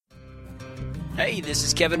Hey, this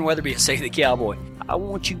is Kevin Weatherby at Say the Cowboy. I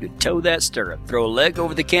want you to toe that stirrup, throw a leg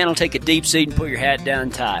over the cantle, take a deep seat, and put your hat down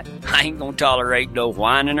tight. I ain't gonna tolerate no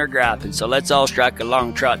whining or griping, so let's all strike a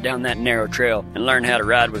long trot down that narrow trail and learn how to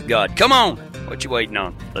ride with God. Come on! What you waiting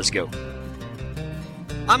on? Let's go.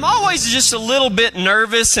 I'm always just a little bit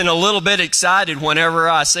nervous and a little bit excited whenever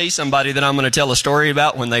I see somebody that I'm going to tell a story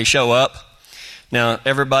about when they show up. Now,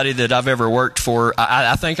 everybody that I've ever worked for,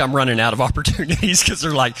 I think I'm running out of opportunities because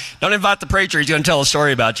they're like, don't invite the preacher, he's going to tell a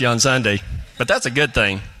story about you on Sunday. But that's a good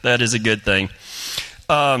thing. That is a good thing.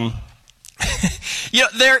 There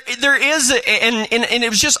is, and it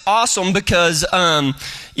was just awesome because,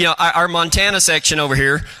 our Montana section over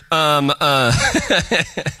here,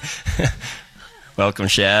 welcome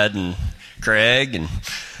Shad and Craig and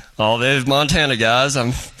all those Montana guys.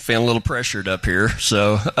 I'm feeling a little pressured up here.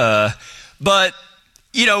 So, but,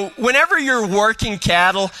 whenever you're working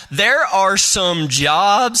cattle, there are some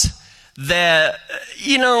jobs that,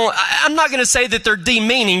 I'm not going to say that they're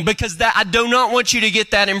demeaning because I do not want you to get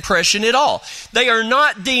that impression at all. They are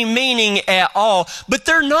not demeaning at all, but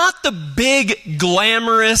they're not the big,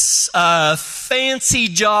 glamorous, fancy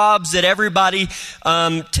jobs that everybody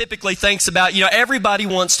typically thinks about. Everybody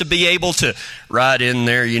wants to be able to ride in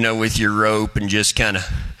there, with your rope and just kind of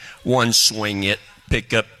one swing it,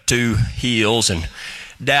 pick up two heels and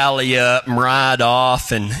dally up and ride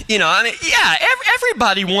off. And,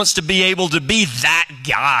 everybody wants to be able to be that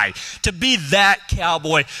guy, to be that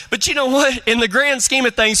cowboy. But you know what? In the grand scheme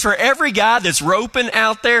of things, for every guy that's roping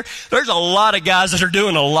out there, there's a lot of guys that are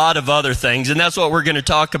doing a lot of other things. And that's what we're going to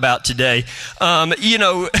talk about today.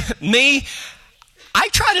 I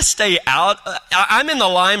try to stay out. I'm in the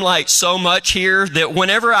limelight so much here that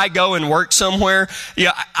whenever I go and work somewhere,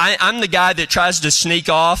 I'm the guy that tries to sneak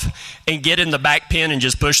off and get in the back pen and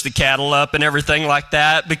just push the cattle up and everything like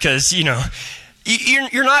that because,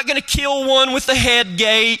 you're not going to kill one with the head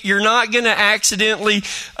gate. You're not going to accidentally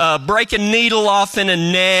break a needle off in a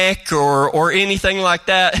neck or anything like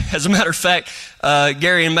that. As a matter of fact,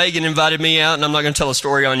 Gary and Megan invited me out, and I'm not going to tell a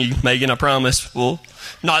story on you, Megan, I promise. Well,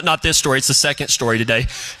 not this story. It's the second story today.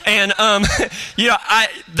 And,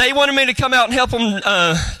 they wanted me to come out and help them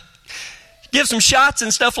give some shots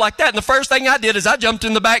and stuff like that. And the first thing I did is I jumped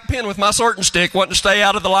in the back pen with my sorting stick, wanting to stay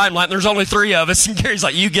out of the limelight. And there's only 3 of us. And Gary's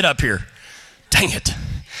like, you get up here. Dang it.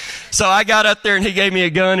 So I got up there and he gave me a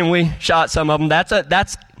gun and we shot some of them.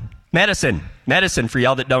 That's medicine. Medicine for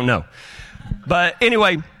y'all that don't know. But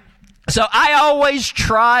anyway, so I always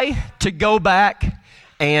try to go back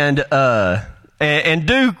and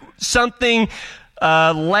do something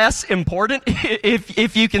less important,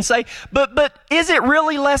 if you can say. But is it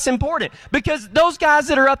really less important? Because those guys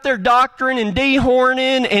that are up there doctoring and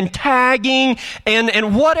dehorning and tagging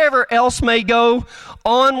and whatever else may go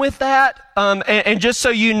on with that, and just so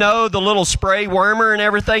you know, the little spray wormer and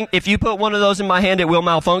everything, if you put one of those in my hand, it will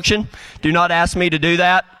malfunction. Do not ask me to do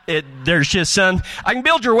that. There's just I can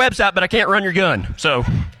build your website, but I can't run your gun. So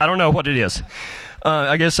I don't know what it is.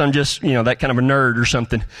 I guess I'm just, that kind of a nerd or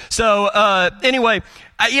something. So, anyway,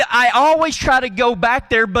 I always try to go back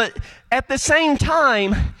there, but at the same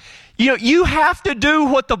time, you have to do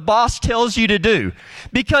what the boss tells you to do.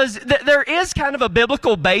 Because there is kind of a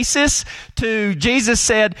biblical basis to, Jesus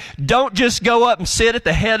said, don't just go up and sit at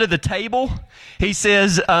the head of the table. He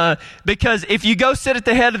says, because if you go sit at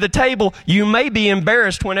the head of the table, you may be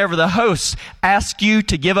embarrassed whenever the hosts ask you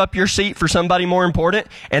to give up your seat for somebody more important,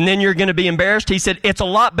 and then you're going to be embarrassed. He said, it's a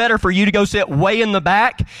lot better for you to go sit way in the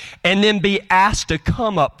back and then be asked to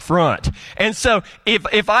come up front. And so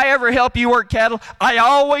if I ever help you work cattle, I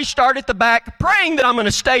always start at the back praying that I'm going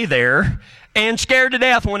to stay there and scared to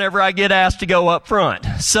death whenever I get asked to go up front.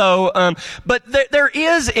 So, but there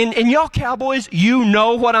is, and y'all cowboys, you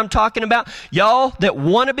know what I'm talking about. Y'all that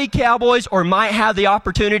want to be cowboys or might have the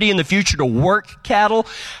opportunity in the future to work cattle,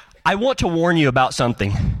 I want to warn you about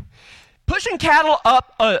something. Pushing cattle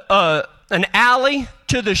up an alley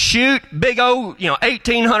to the chute, big old,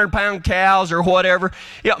 1,800-pound cows or whatever.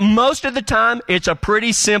 Most of the time, it's a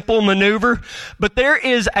pretty simple maneuver, but there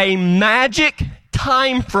is a magic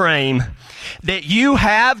time frame that you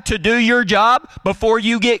have to do your job before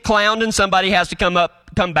you get clowned and somebody has to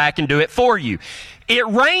come back and do it for you. It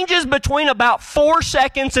ranges between about 4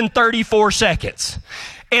 seconds and 34 seconds.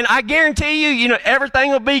 And I guarantee you,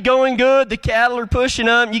 everything will be going good. The cattle are pushing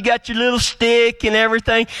up. You got your little stick and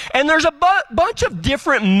everything. And there's a bunch of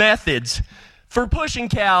different methods for pushing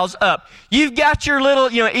cows up. You've got your little,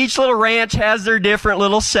 each little ranch has their different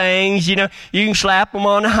little sayings. You can slap them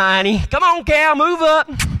on the hiney. Come on, cow, move up.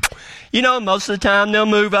 Most of the time they'll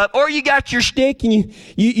move up. Or you got your stick and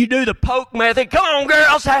you do the poke method. Come on,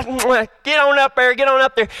 girls. Get on up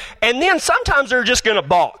there. And then sometimes they're just going to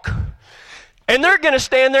balk. And they're going to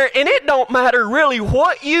stand there, and it don't matter really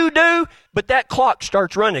what you do, but that clock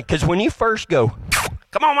starts running. Because when you first go,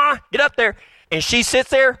 come on, Ma, get up there, and she sits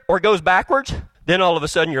there or goes backwards, then all of a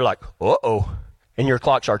sudden you're like, uh-oh. And your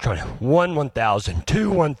clock starts running. 1, 1,000,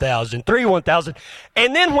 2, 1,000, 3, 1,000.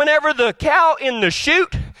 And then whenever the cow in the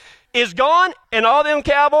chute is gone and all them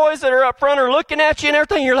cowboys that are up front are looking at you and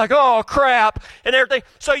everything, you're like, oh, crap, and everything.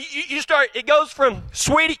 So you start, it goes from,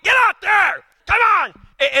 sweetie, get out there, come on.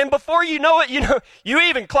 And before you know it, you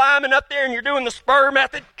even climbing up there and you're doing the spur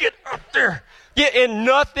method, get up there. And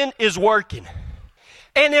nothing is working.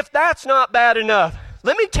 And if that's not bad enough,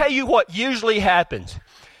 let me tell you what usually happens.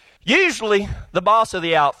 Usually, the boss of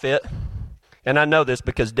the outfit, and I know this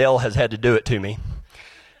because Dale has had to do it to me,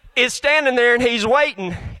 is standing there and he's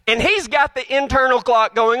waiting, and he's got the internal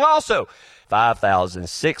clock going also. 5,000,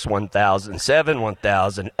 6, 1,000, 7,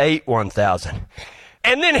 1,000, 8, 1,000.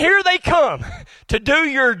 And then here they come to do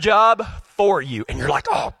your job for you. And you're like,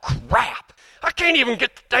 oh, crap. I can't even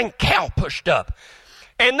get the dang cow pushed up.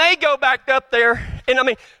 And they go back up there.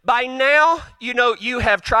 And by now, you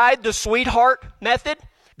have tried the sweetheart method.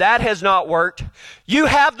 That has not worked. You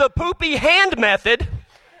have the poopy hand method,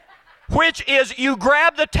 which is you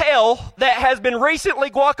grab the tail that has been recently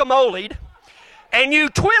guacamole'd, and you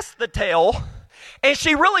twist the tail, and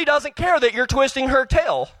she really doesn't care that you're twisting her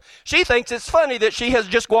tail. She thinks it's funny that she has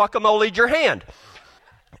just guacamole'd your hand.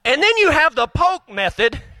 And then you have the poke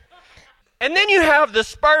method, and then you have the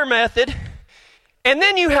spur method, and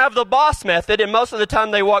then you have the boss method, and most of the time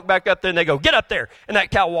they walk back up there and they go, get up there, and that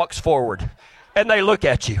cow walks forward. And they look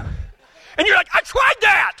at you. And you're like, I tried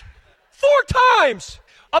that 4 times.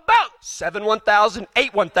 About 7, 1,000,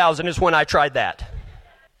 8, 1,000 is when I tried that.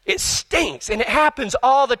 It stinks, and it happens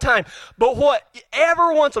all the time. But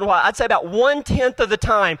every once in a while, I'd say about 1/10 of the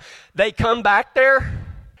time, they come back there,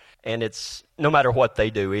 and it's no matter what they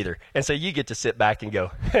do either. And so you get to sit back and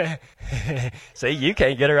go, see, you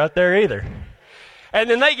can't get her up there either. And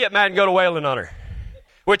then they get mad and go to wailing on her,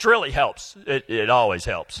 which really helps. It always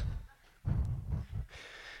helps.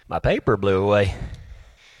 My paper blew away.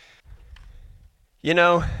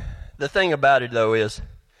 The thing about it, though, is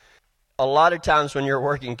a lot of times when you're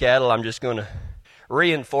working cattle, I'm just going to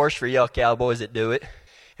reinforce for y'all cowboys that do it,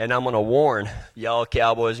 and I'm going to warn y'all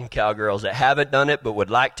cowboys and cowgirls that haven't done it but would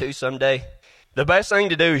like to someday. The best thing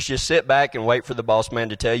to do is just sit back and wait for the boss man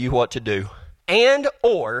to tell you what to do, and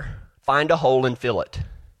or find a hole and fill it.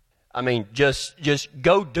 Just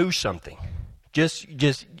go do something. Just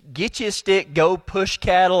get you a stick, go push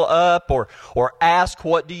cattle up, or ask,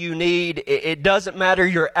 what do you need? It doesn't matter.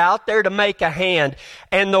 You're out there to make a hand.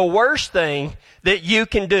 And the worst thing that you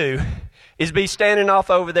can do is be standing off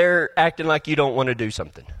over there acting like you don't want to do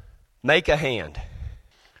something. Make a hand.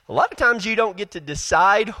 A lot of times you don't get to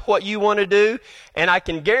decide what you want to do, and I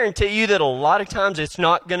can guarantee you that a lot of times it's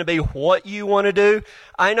not going to be what you want to do.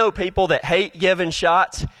 I know people that hate giving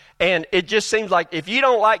shots, and it just seems like if you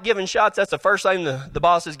don't like giving shots, that's the first thing the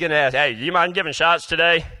boss is going to ask. Hey, do you mind giving shots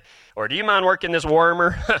today? Or do you mind working this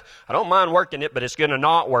wormer? I don't mind working it, but it's going to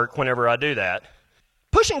not work whenever I do that.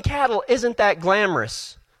 Pushing cattle isn't that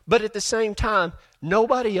glamorous, but at the same time,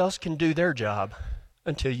 nobody else can do their job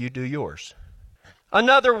until you do yours.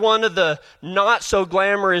 Another one of the not so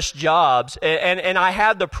glamorous jobs, and I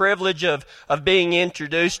had the privilege of being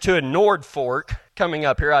introduced to a Nord Fork coming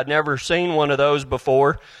up here. I'd never seen one of those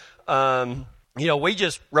before. We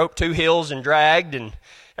just roped 2 hills and dragged and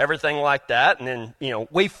everything like that, and then,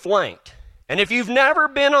 we flanked. And if you've never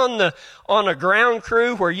been on a ground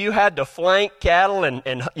crew where you had to flank cattle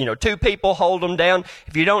and 2 people hold them down,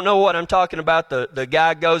 if you don't know what I'm talking about, the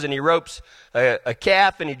guy goes and he ropes a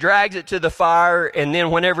calf and he drags it to the fire, and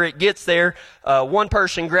then whenever it gets there, one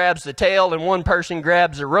person grabs the tail and one person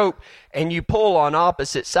grabs the rope, and you pull on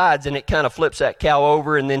opposite sides, and it kind of flips that cow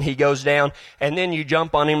over, and then he goes down, and then you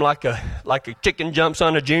jump on him like a chicken jumps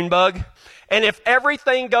on a June bug. And if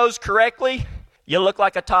everything goes correctly, you look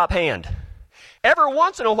like a top hand. Every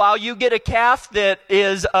once in a while, you get a calf that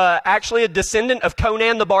is actually a descendant of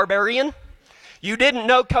Conan the Barbarian. You didn't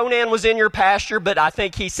know Conan was in your pasture, but I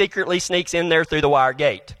think he secretly sneaks in there through the wire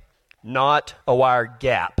gate. Not a wire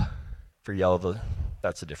gap. For y'all,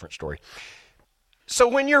 that's a different story. So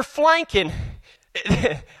when you're flanking,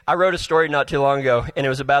 I wrote a story not too long ago, and it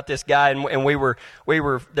was about this guy, and we were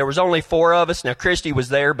there was only 4 of us. Now, Christy was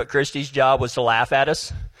there, but Christy's job was to laugh at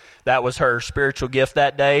us. That was her spiritual gift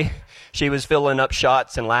that day. She was filling up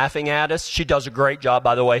shots and laughing at us. She does a great job,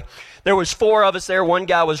 by the way. There was 4 of us there. 1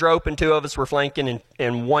 guy was roping, 2 of us were flanking,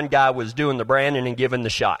 and 1 guy was doing the branding and giving the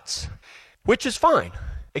shots, which is fine,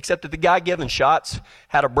 except that the guy giving shots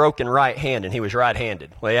had a broken right hand, and he was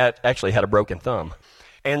right-handed. Well, he actually had a broken thumb.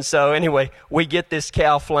 And so, anyway, we get this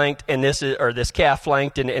cow flanked, and this calf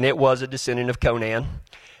flanked, and it was a descendant of Conan.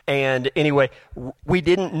 And anyway, we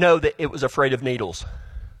didn't know that it was afraid of needles.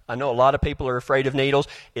 I know a lot of people are afraid of needles.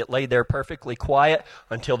 It lay there perfectly quiet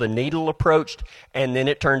until the needle approached, and then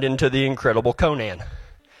it turned into the Incredible Conan,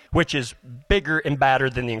 which is bigger and badder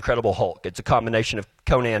than the Incredible Hulk. It's a combination of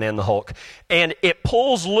Conan and the Hulk. And it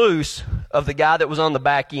pulls loose of the guy that was on the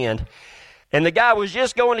back end. And the guy was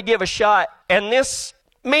just going to give a shot, and this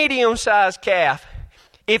medium-sized calf,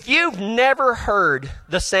 if you've never heard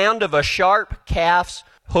the sound of a sharp calf's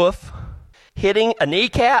hoof hitting a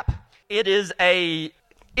kneecap, it's a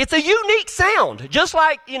unique sound. Just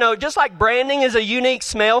like branding is a unique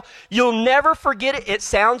smell, you'll never forget it. It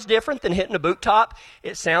sounds different than hitting a boot top.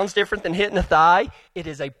 It sounds different than hitting a thigh. It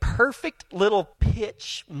is a perfect little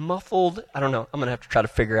pitch, muffled, I don't know, I'm going to have to try to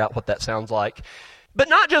figure out what that sounds like. But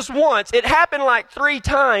not just once, it happened like 3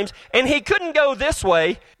 times, and he couldn't go this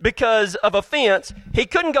way because of a fence. He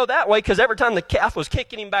couldn't go that way because every time the calf was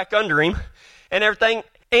kicking him back under him and everything.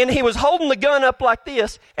 And he was holding the gun up like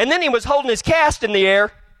this, and then he was holding his cast in the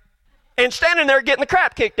air and standing there getting the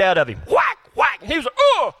crap kicked out of him. Whack, whack. And he was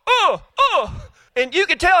like, And you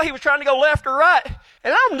could tell he was trying to go left or right,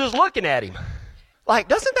 and I'm just looking at him like,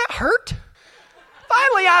 doesn't that hurt?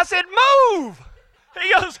 Finally, I said, move.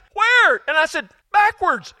 He goes, where? And I said,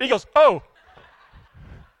 backwards. He goes, oh.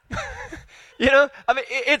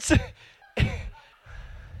 It's,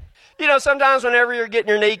 sometimes whenever you're getting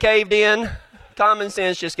your knee caved in, common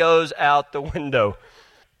sense just goes out the window.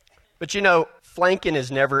 But flanking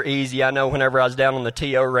is never easy. I know whenever I was down on the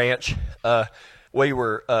T.O. ranch, we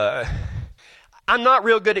were, I'm not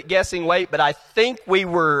real good at guessing weight, but I think we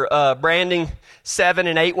were branding 7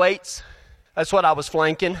 and 8 weights. That's what I was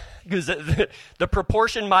flanking, because the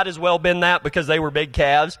proportion might as well been that because they were big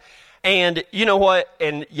calves. And you know what?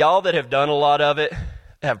 And y'all that have done a lot of it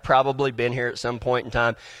have probably been here at some point in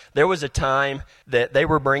time. There was a time that they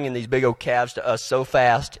were bringing these big old calves to us so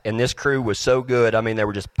fast, and this crew was so good. I mean, they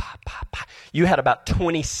were just pop, pop, pop. You had about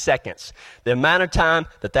 20 seconds. The amount of time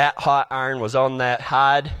that hot iron was on that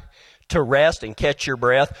hide to rest and catch your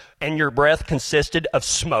breath, and your breath consisted of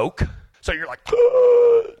smoke. So you're like,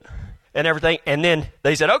 and everything. And then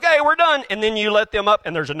they said, okay, we're done. And then you let them up,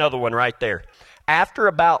 and there's another one right there. After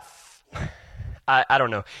about, I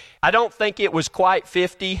don't know. I don't think it was quite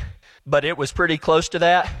 50, but it was pretty close to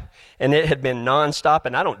that. And it had been nonstop,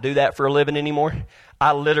 and I don't do that for a living anymore.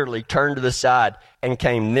 I literally turned to the side and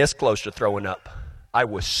came this close to throwing up. I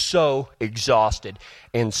was so exhausted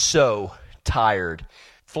and so tired.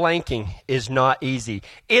 Flanking is not easy.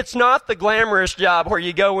 It's not the glamorous job where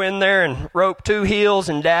you go in there and rope 2 heels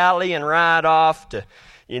and dally and ride off to,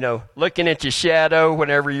 looking at your shadow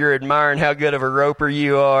whenever you're admiring how good of a roper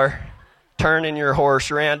you are, turning your horse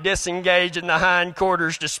around, disengaging the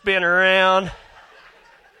hindquarters to spin around,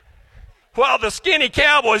 while the skinny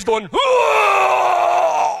cowboy's going,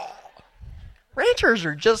 whoa!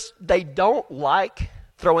 Ranchers they don't like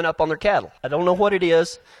throwing up on their cattle. I don't know what it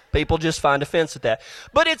is. People just find offense at that.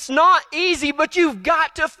 But it's not easy, but you've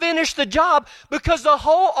got to finish the job because the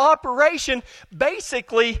whole operation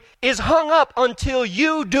basically is hung up until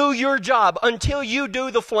you do your job, until you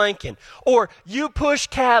do the flanking, or you push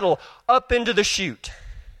cattle up into the chute.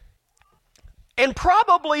 And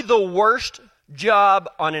probably the worst job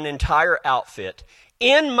on an entire outfit,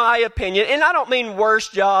 in my opinion, and I don't mean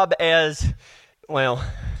worst job as,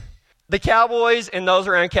 the cowboys and those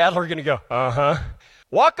around cattle are going to go,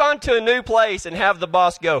 walk onto a new place and have the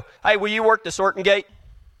boss go, hey, will you work the sorting gate?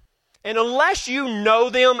 And unless you know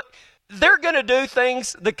them, they're going to do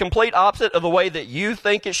things the complete opposite of the way that you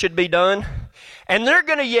think it should be done. And they're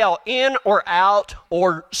going to yell in or out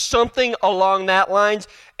or something along that lines.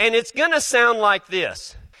 And it's going to sound like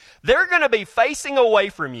this. They're going to be facing away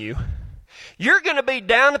from you. You're going to be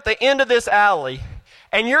down at the end of this alley.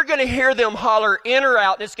 And you're going to hear them holler in or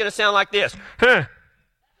out. And it's going to sound like this.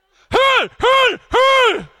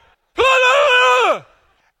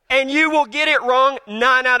 And you will get it wrong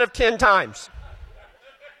 9 out of 10 times.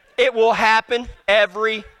 It will happen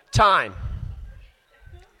every time.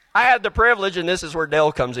 I had the privilege, and this is where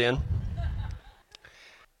Dale comes in.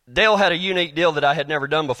 Dale had a unique deal that I had never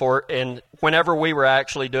done before, and whenever we were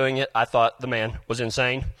actually doing it, I thought the man was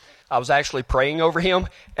insane. I was actually praying over him,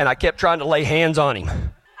 and I kept trying to lay hands on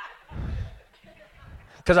him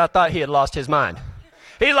because I thought he had lost his mind.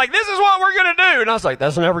 He's like, this is what we're going to do. And I was like,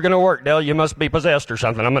 that's never going to work, Dale. You must be possessed or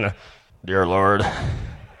something. I'm going to, dear Lord,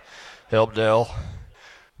 help Dale.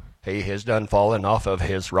 He has done fallen off of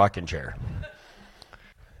his rocking chair.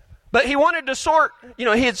 But he wanted to sort, he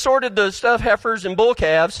had sorted the stuffed heifers and bull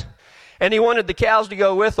calves, and he wanted the cows to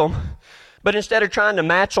go with them. But instead of trying to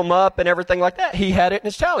match them up and everything like that, he had it in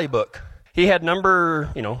his tally book. He had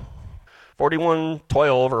number,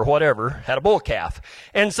 4112 or whatever, had a bull calf.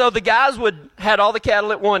 And so the guys had all the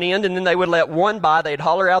cattle at one end, and then they would let one by. They'd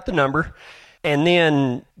holler out the number. And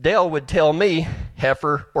then Dale would tell me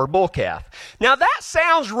heifer or bull calf. Now that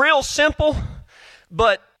sounds real simple,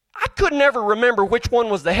 but I could never remember which one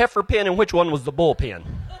was the heifer pen and which one was the bull pen.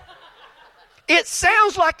 It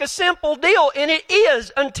sounds like a simple deal, and it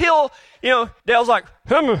is until, Dale's like,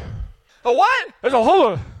 a what? There's a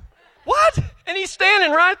whole what? And he's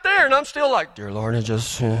standing right there, and I'm still like, dear Lord, it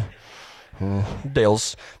just,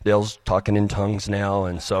 Dale's talking in tongues now,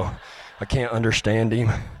 and so I can't understand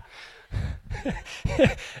him.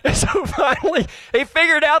 And so finally, he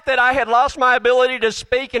figured out that I had lost my ability to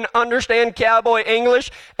speak and understand cowboy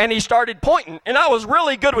English, and he started pointing. And I was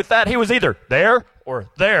really good with that. He was either there or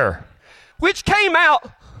there, which came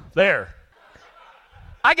out there.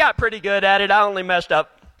 I got pretty good at it. I only messed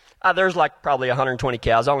up. There's like probably 120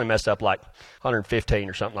 cows. I only messed up like 115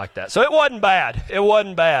 or something like that. So it wasn't bad. It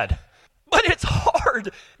wasn't bad. But it's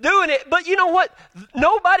hard doing it. But you know what?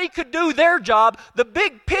 Nobody could do their job. The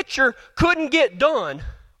big picture couldn't get done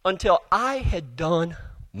until I had done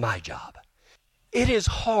my job. It is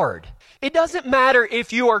hard. It doesn't matter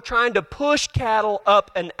if you are trying to push cattle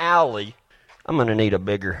up an alley. I'm going to need a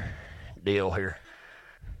bigger deal here.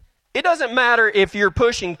 It doesn't matter if you're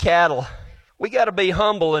pushing cattle. We got to be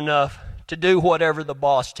humble enough to do whatever the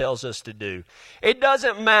boss tells us to do. It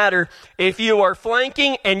doesn't matter if you are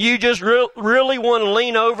flanking and you just really want to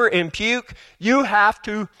lean over and puke. You have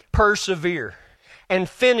to persevere and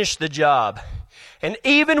finish the job. And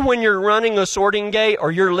even when you're running a sorting gate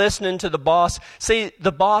or you're listening to the boss, see,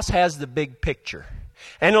 the boss has the big picture.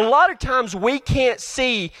 And a lot of times we can't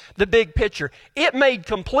see the big picture. It made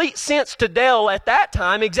complete sense to Dale at that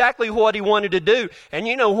time exactly what he wanted to do. And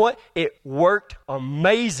you know what? It worked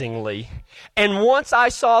amazingly. And once I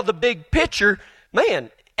saw the big picture,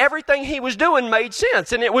 man, everything he was doing made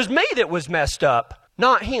sense. And it was me that was messed up,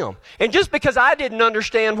 not him. And just because I didn't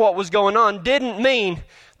understand what was going on didn't mean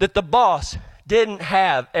that the boss didn't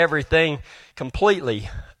have everything completely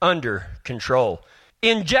under control.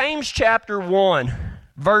 In James chapter 1,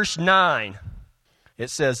 verse 9, it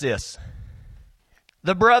says this: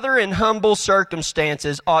 the brother in humble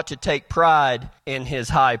circumstances ought to take pride in his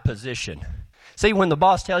high position. See, when the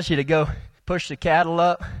boss tells you to go push the cattle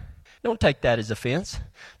up, don't take that as offense,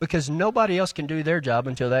 because nobody else can do their job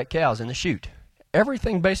until that cow's in the chute.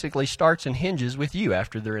 Everything basically starts and hinges with you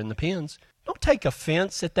after they're in the pens. Don't take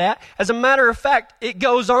offense at that. As a matter of fact, it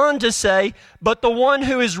goes on to say, but the one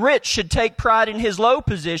who is rich should take pride in his low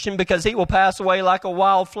position, because he will pass away like a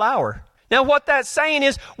wild flower. Now, what that's saying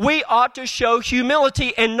is we ought to show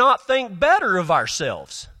humility and not think better of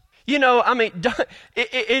ourselves.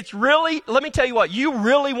 It's really, let me tell you what, you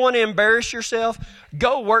really want to embarrass yourself,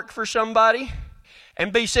 go work for somebody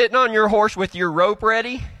and be sitting on your horse with your rope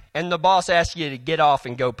ready, and the boss asks you to get off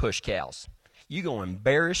and go push cows. You're going to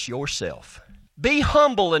embarrass yourself. Be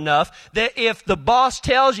humble enough that if the boss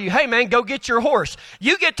tells you, hey man, go get your horse,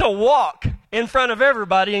 you get to walk in front of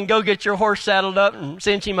everybody and go get your horse saddled up and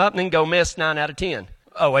cinch him up and then go miss 9 out of 10.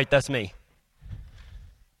 Oh, wait, that's me.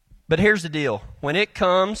 But here's the deal. When it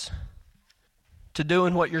comes to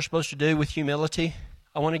doing what you're supposed to do with humility,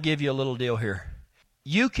 I want to give you a little deal here.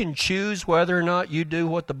 You can choose whether or not you do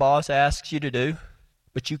what the boss asks you to do,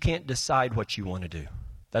 but you can't decide what you want to do.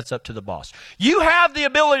 That's up to the boss. You have the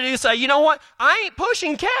ability to say, you know what? I ain't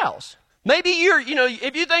pushing cows. Maybe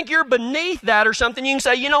if you think you're beneath that or something, you can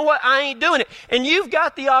say, you know what? I ain't doing it. And you've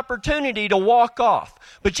got the opportunity to walk off.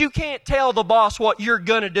 But you can't tell the boss what you're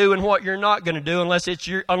going to do and what you're not going to do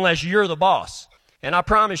unless you're the boss. And I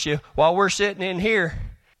promise you, while we're sitting in here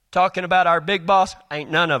talking about our big boss, ain't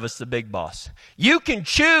none of us the big boss. You can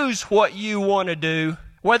choose what you want to do,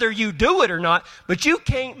 whether you do it or not, but you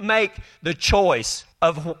can't make the choice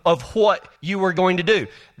of what you are going to do.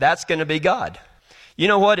 That's going to be God. You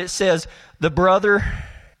know what? It says, the brother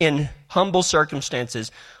in humble circumstances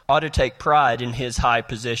ought to take pride in his high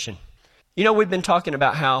position. We've been talking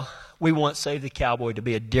about how we want Save the Cowboy to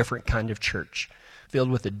be a different kind of church, filled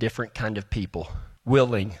with a different kind of people,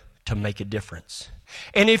 willing to make a difference.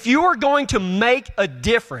 And if you are going to make a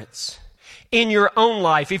difference in your own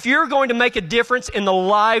life, if you're going to make a difference in the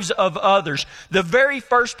lives of others, the very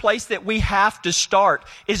first place that we have to start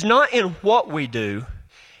is not in what we do,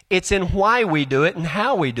 It's in why we do it and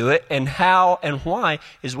how we do it, and how and why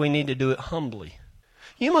is we need to do it humbly.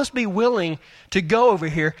 You must be willing to go over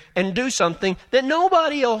here and do something that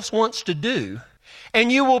nobody else wants to do.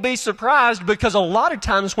 And you will be surprised, because a lot of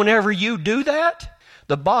times whenever you do that,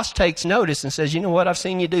 the boss takes notice and says, you know what, I've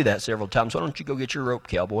seen you do that several times. Why don't you go get your rope,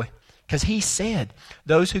 cowboy? Because he said,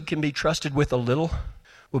 those who can be trusted with a little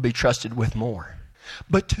will be trusted with more.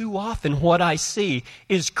 But too often what I see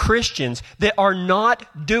is Christians that are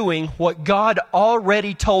not doing what God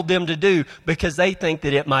already told them to do because they think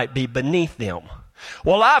that it might be beneath them.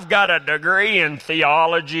 Well, I've got a degree in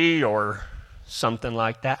theology or something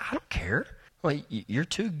like that. I don't care. Well, you're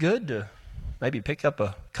too good to maybe pick up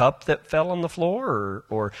a cup that fell on the floor,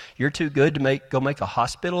 or you're too good to go make a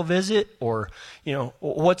hospital visit, or,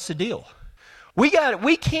 what's the deal? We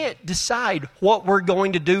can't decide what we're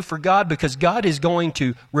going to do for God, because God is going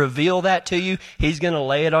to reveal that to you. He's going to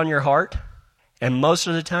lay it on your heart. And most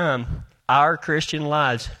of the time, our Christian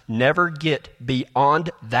lives never get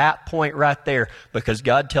beyond that point right there, because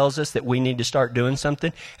God tells us that we need to start doing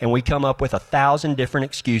something, and we come up with 1,000 different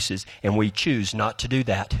excuses, and we choose not to do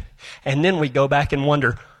that. And then we go back and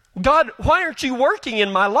wonder, God, why aren't you working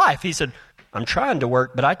in my life? He said, I'm trying to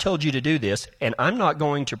work, but I told you to do this, and I'm not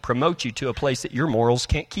going to promote you to a place that your morals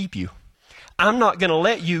can't keep you. I'm not going to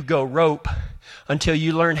let you go rope until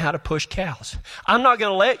you learn how to push cows. I'm not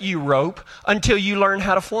going to let you rope until you learn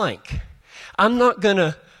how to flank. I'm not going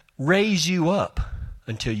to raise you up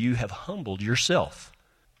until you have humbled yourself.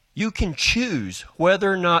 You can choose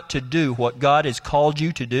whether or not to do what God has called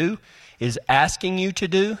you to do, is asking you to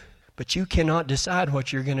do, but you cannot decide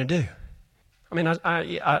what you're going to do. I mean,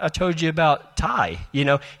 I told you about Ty.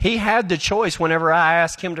 He had the choice whenever I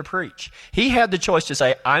asked him to preach. He had the choice to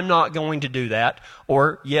say, I'm not going to do that,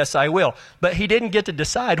 or yes, I will. But he didn't get to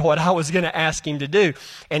decide what I was going to ask him to do.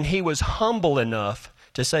 And he was humble enough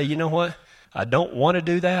to say, you know what? I don't want to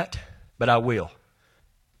do that, but I will.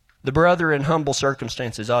 The brother in humble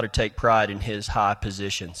circumstances ought to take pride in his high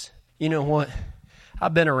positions. You know what?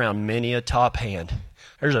 I've been around many a top hand.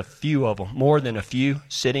 There's a few of them, more than a few,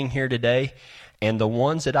 sitting here today. And the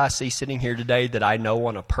ones that I see sitting here today that I know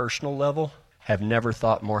on a personal level have never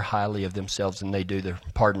thought more highly of themselves than they do their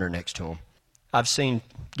partner next to them. I've seen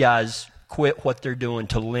guys quit what they're doing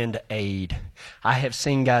to lend aid. I have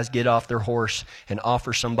seen guys get off their horse and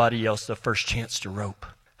offer somebody else the first chance to rope.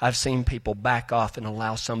 I've seen people back off and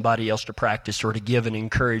allow somebody else to practice or to give an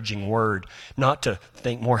encouraging word, not to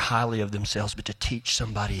think more highly of themselves, but to teach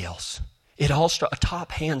somebody else. A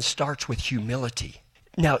top hand starts with humility.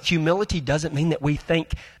 Now, humility doesn't mean that we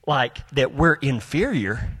think like that we're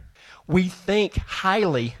inferior. We think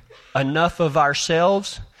highly enough of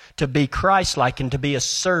ourselves to be Christ-like and to be a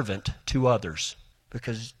servant to others.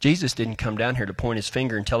 Because Jesus didn't come down here to point his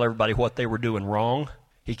finger and tell everybody what they were doing wrong.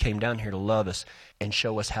 He came down here to love us and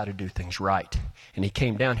show us how to do things right. And he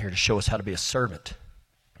came down here to show us how to be a servant.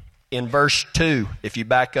 In verse 2, if you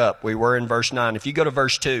back up, we were in verse 9. If you go to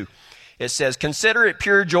verse 2, it says, "Consider it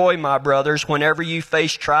pure joy, my brothers, whenever you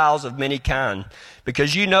face trials of many kind,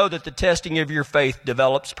 because you know that the testing of your faith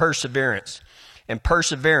develops perseverance. And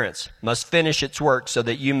perseverance must finish its work so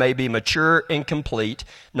that you may be mature and complete,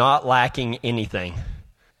 not lacking anything."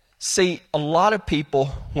 See, a lot of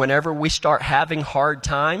people, whenever we start having hard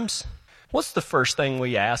times, what's the first thing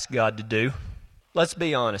we ask God to do? Let's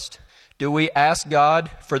be honest. Do we ask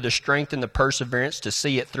God for the strength and the perseverance to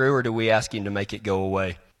see it through, or do we ask him to make it go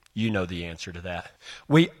away? You know the answer to that.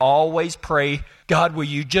 We always pray, God, will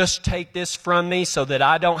you just take this from me so that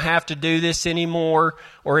I don't have to do this anymore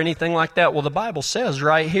or anything like that? Well, the Bible says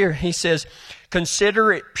right here, he says,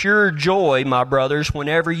 "Consider it pure joy, my brothers,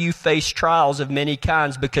 whenever you face trials of many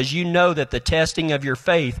kinds, because you know that the testing of your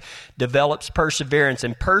faith develops perseverance,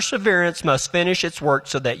 and perseverance must finish its work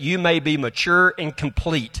so that you may be mature and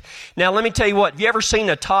complete." Now, let me tell you what, have you ever seen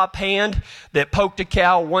a top hand that poked a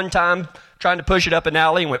cow one time trying to push it up an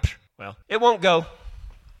alley and went, well, it won't go.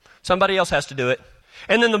 Somebody else has to do it.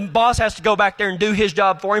 And then the boss has to go back there and do his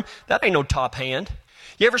job for him? That ain't no top hand.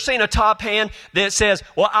 You ever seen a top hand that says,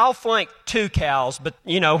 well, I'll flank 2 cows, but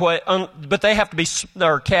you know what, but they have to be,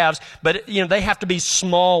 or calves, but you know, they have to be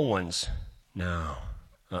small ones. No,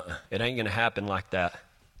 it ain't going to happen like that.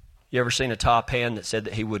 You ever seen a top hand that said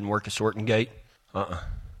that he wouldn't work a sorting gate?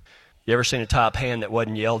 You ever seen a top hand that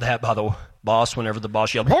wasn't yelled at by the boss whenever the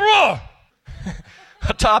boss yelled, "Hurrah!"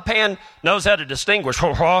 A top hand knows how to distinguish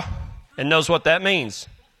 "hurrah" and knows what that means.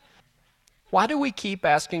 Why do we keep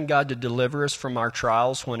asking God to deliver us from our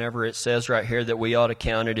trials whenever it says right here that we ought to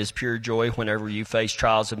count it as pure joy whenever you face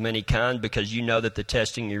trials of many kind, because you know that the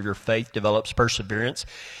testing of your faith develops perseverance?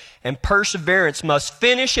 and perseverance must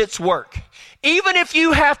finish its work. Even if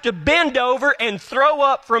you have to bend over and throw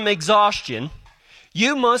up from exhaustion,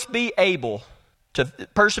 you must be able to,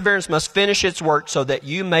 perseverance must finish its work so that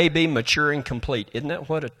you may be mature and complete. Isn't that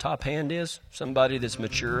what a top hand is? Somebody that's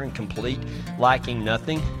mature and complete, lacking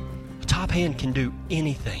nothing. A top hand can do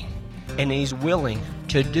anything, and he's willing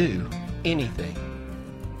to do anything.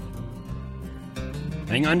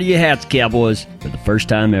 Hang on to your hats, Cowboys. For the first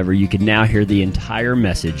time ever, you can now hear the entire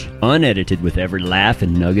message, unedited, with every laugh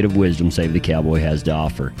and nugget of wisdom Save the Cowboy has to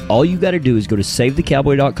offer. All you got to do is go to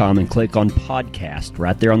SaveTheCowboy.com and click on Podcast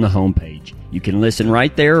right there on the homepage. You can listen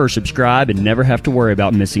right there or subscribe and never have to worry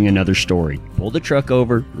about missing another story. Pull the truck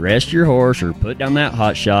over, rest your horse, or put down that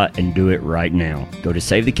hot shot and do it right now. Go to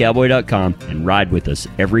SaveTheCowboy.com and ride with us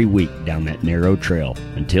every week down that narrow trail.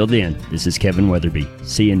 Until then, this is Kevin Weatherby.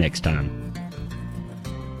 See you next time.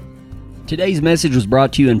 Today's message was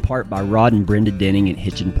brought to you in part by Rod and Brenda Denning at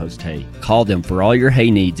Hitchin Post Hay. Call them for all your hay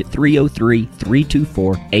needs at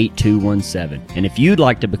 303-324-8217. And if you'd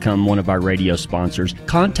like to become one of our radio sponsors,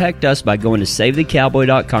 contact us by going to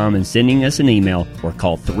SaveTheCowboy.com and sending us an email, or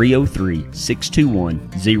call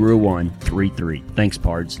 303-621-0133. Thanks,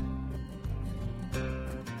 Pards.